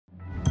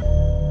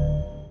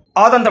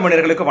ஆதன்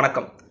தமிழர்களுக்கு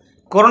வணக்கம்.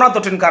 கொரோனா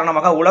தொற்றின்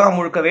காரணமாக உலகம்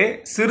முழுக்கவே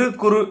சிறு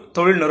குறு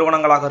தொழில்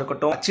நிறுவனங்களாக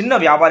இருக்கட்டும், சின்ன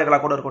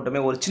வியாபாரிகளாக கூட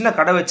இருக்கட்டும், ஒரு சின்ன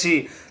கடை வச்சு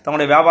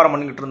தங்களுடைய வியாபாரம்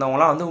பண்ணிக்கிட்டு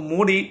இருந்தவங்களாம்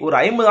மூடி ஒரு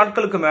 50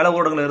 நாட்களுக்கு மேல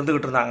ஊரடங்குல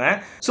இருந்துகிட்டு இருந்தாங்க.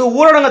 ஸோ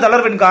ஊரடங்கு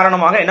தளர்வின்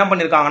காரணமாக என்ன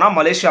பண்ணிருக்காங்கன்னா,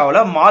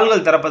 மலேசியாவில்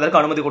மால்கள் திறப்பதற்கு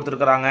அனுமதி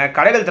கொடுத்திருக்காங்க,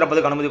 கடைகள்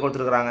திறப்பதற்கு அனுமதி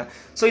கொடுத்திருக்காங்க.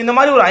 ஸோ இந்த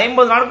மாதிரி ஒரு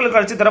 50 நாட்களுக்கு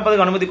கழிச்சு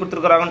திறப்பதற்கு அனுமதி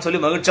கொடுத்திருக்காங்கன்னு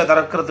சொல்லி மகிழ்ச்சியா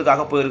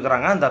திறக்கிறதுக்காக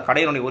போயிருக்கிறாங்க அந்த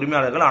கடையினுடைய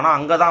உரிமையாளர்கள். ஆனால்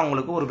அங்கதான்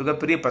அவங்களுக்கு ஒரு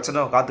மிகப்பெரிய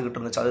பிரச்சனை காத்துக்கிட்டு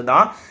இருந்துச்சு.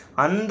 அதுதான்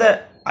அந்த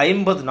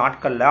 50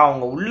 நாட்கள்ல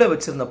அவங்க உள்ள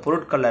வச்சிருந்த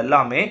பொருட்கள்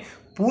எல்லாமே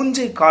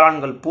பூஞ்சை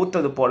காளான்கள்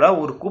பூத்தது போல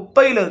ஒரு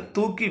குப்பையில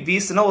தூக்கி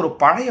வீசின ஒரு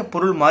பழைய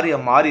பொருள் மாதிரி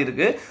மாறி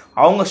இருக்கு.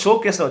 அவங்க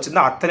ஷோகேஸ்ல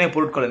வச்சிருந்த அத்தனை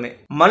பொருட்களுமே.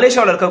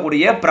 மலேசியாவில்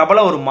இருக்கக்கூடிய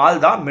பிரபல ஒரு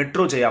மால் தான்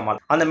மெட்ரோ ஜெயா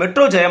மால். அந்த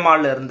மெட்ரோ ஜெயா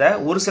மால்ல இருந்த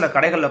ஒரு சில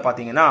கடைகள்ல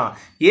பாத்தீங்கன்னா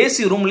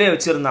ஏசி ரூம்லயே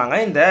வச்சிருந்தாங்க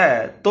இந்த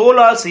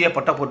தோலால்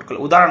செய்யப்பட்ட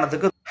பொருட்கள்.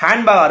 உதாரணத்துக்கு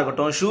ஹேண்ட்பேக்கா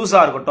இருக்கட்டும், ஷூஸா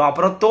இருக்கட்டும்,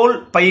 அப்புறம் தோல்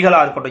பைகளா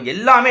இருக்கட்டும்,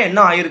 எல்லாமே என்ன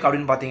ஆயிருக்கு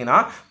அப்படின்னு பாத்தீங்கன்னா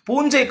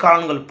பூஞ்சை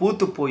காளான்கள்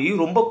பூத்து போய்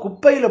ரொம்ப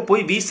குப்பையில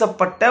போய்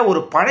வீசப்பட்ட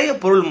ஒரு பழைய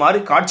பொருள் மாதிரி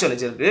காட்சி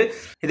அளிச்சிருக்கு.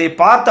 இதை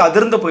பார்த்து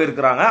அதிர்ந்து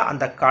போயிருக்கிறாங்க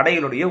அந்த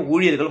கடையிலுடைய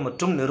ஊழியர்கள்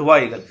மற்றும்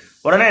நிர்வாகிகள்.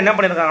 உடனே என்ன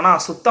பண்ணிருக்காங்கன்னா,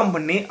 சுத்தம்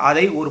பண்ணி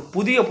அதை ஒரு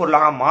புதிய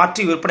பொருளாக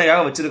மாற்றி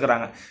விற்பனையாக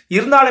வச்சிருக்கிறாங்க.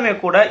 இருந்தாலுமே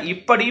கூட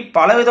இப்படி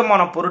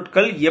பலவிதமான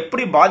பொருட்கள்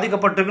எப்படி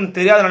பாதிக்கப்பட்டிருக்குன்னு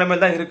தெரியாத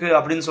நிலைமையில் தான் இருக்கு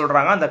அப்படின்னு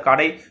சொல்றாங்க அந்த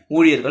கடை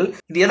ஊழியர்கள்.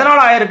 இது எதனால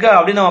ஆயிருக்கு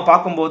அப்படின்னு நம்ம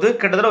பார்க்கும்போது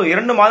கிட்டத்தட்ட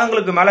 2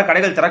 மாதங்களுக்கு மேல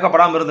கடைகள்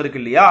திறக்கப்படாமல்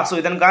இருந்திருக்கு இல்லையா? சோ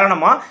இதன்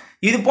காரணமா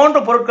இது போன்ற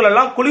பொருட்கள்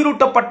எல்லாம்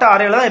குளிரூட்டப்பட்ட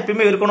அறையில தான்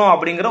எப்பயுமே இருக்கணும்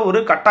அப்படிங்கிற ஒரு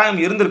கட்டாயம்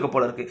இருந்திருக்கு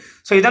போல இருக்கு.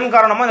 சோ இதன்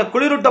காரணமா இந்த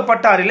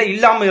குளிரூட்டப்பட்ட அறையில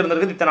இல்லாம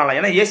இருந்திருக்கு இத்தனால.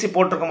 ஏன்னா ஏசி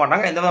போட்டிருக்க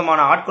மாட்டாங்க, எந்த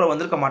விதமான ஆட்களும்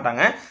வந்திருக்க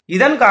மாட்டாங்க.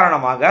 இதன்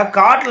காரணமாக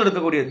காற்றில்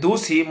இருக்கக்கூடிய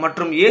தூசி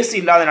மற்றும் ஏசி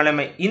இல்லாத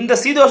நிலைமை, இந்த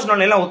சீதோஷ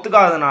நிலையெல்லாம்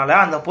ஒத்துக்காததுனால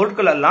அந்த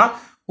பொருட்கள் எல்லாம்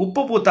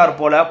உப்பு பூத்தார்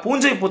போல,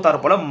 பூஞ்சை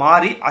பூத்தார் போல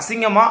மாறி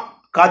அசிங்கமா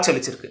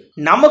காட்சியளிச்சிருக்கு.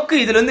 நமக்கு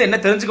இதுல இருந்து என்ன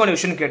தெரிஞ்சுக்க வேண்டிய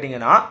விஷயம்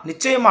கேட்டீங்கன்னா,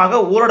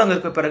 நிச்சயமாக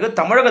ஊரடங்கிற்கு பிறகு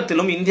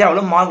தமிழகத்திலும்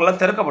இந்தியாவிலும் மால்கள்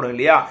திறக்கப்படும்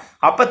இல்லையா?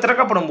 அப்ப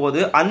திறக்கப்படும் போது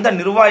அந்த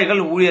நிர்வாகிகள்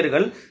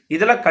ஊழியர்கள்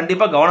இதுல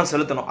கண்டிப்பா கவனம்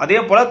செலுத்தணும். அதே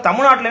போல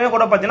தமிழ்நாட்டிலுமே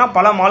கூட பாத்தீங்கன்னா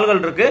பல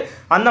மால்கள் இருக்கு.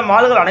 அந்த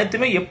மால்கள்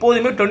அனைத்துமே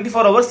எப்போதுமே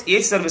 24 ஹவர்ஸ்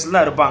ஏசி சர்வீஸ்ல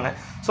தான் இருப்பாங்க.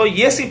 சோ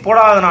ஏசி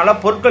போடாதனால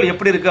பொருட்கள்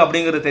எப்படி இருக்கு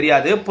அப்படிங்கிறது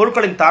தெரியாது,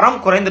 பொருட்களின் தரம்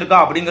குறைந்திருக்கா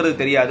அப்படிங்கிறது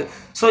தெரியாது.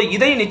 சோ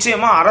இதை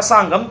நிச்சயமா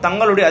அரசாங்கம்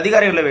தங்களுடைய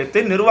அதிகாரிகளை வைத்து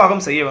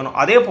நிர்வாகம் செய்ய வேணும்.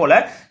 அதே போல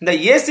இந்த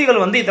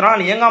ஏசிகள்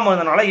இதனால் இயங்காம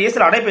இருந்தனால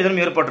ஏசியில் அடைப்பு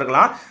எதுவும்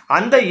ஏற்பட்டிருக்கலாம்.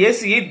 அந்த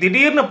ஏசியை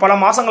திடீர்னு பல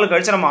மாசங்களுக்கு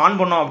கழிச்சு நம்ம ஆன்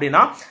பண்ணோம்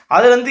அப்படின்னா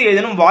அதுல இருந்து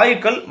ஏதேனும்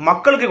வாயுக்கள்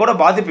மக்களுக்கு கூட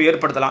பாதிப்பு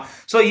ஏற்படுத்தலாம்.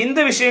 சோ இந்த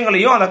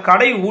விஷயங்களையும் அந்த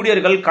கடை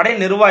ஊழியர்கள், கடை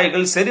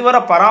நிர்வாகிகள் சரிவர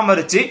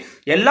பராமரிச்சு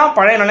எல்லாம்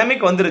பழைய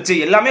நிலைமைக்கு வந்துருச்சு,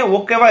 எல்லாமே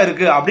ஓகேவா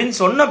இருக்கு அப்படின்னு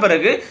சொன்ன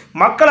பிறகு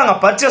மக்கள் அங்க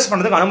பர்ச்சேஸ்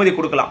பண்றதுக்கு அனுமதி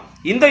கொடுக்கலாம்.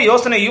 இந்த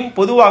யோசனையும்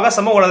பொதுவாக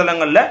சமூக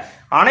வலைதளங்கள்ல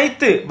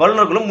அனைத்து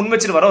வல்லுநர்களும்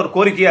முன்வச்சிட்டு வர ஒரு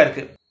கோரிக்கையா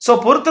இருக்கு. சோ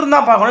பொறுத்திருந்தா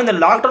பார்க்கணும் இந்த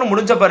லாக்டவுன்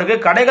முடிஞ்ச பிறகு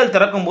கடைகள்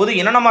திறக்கும் போது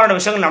என்னென்ன மாதிரியான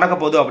விஷயங்கள் நடக்க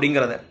போகுது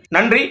அப்படிங்கறது.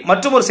 நன்றி.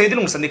 மற்றும் ஒரு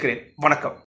செய்தியில் உங்களை சந்திக்கிறேன். வணக்கம்.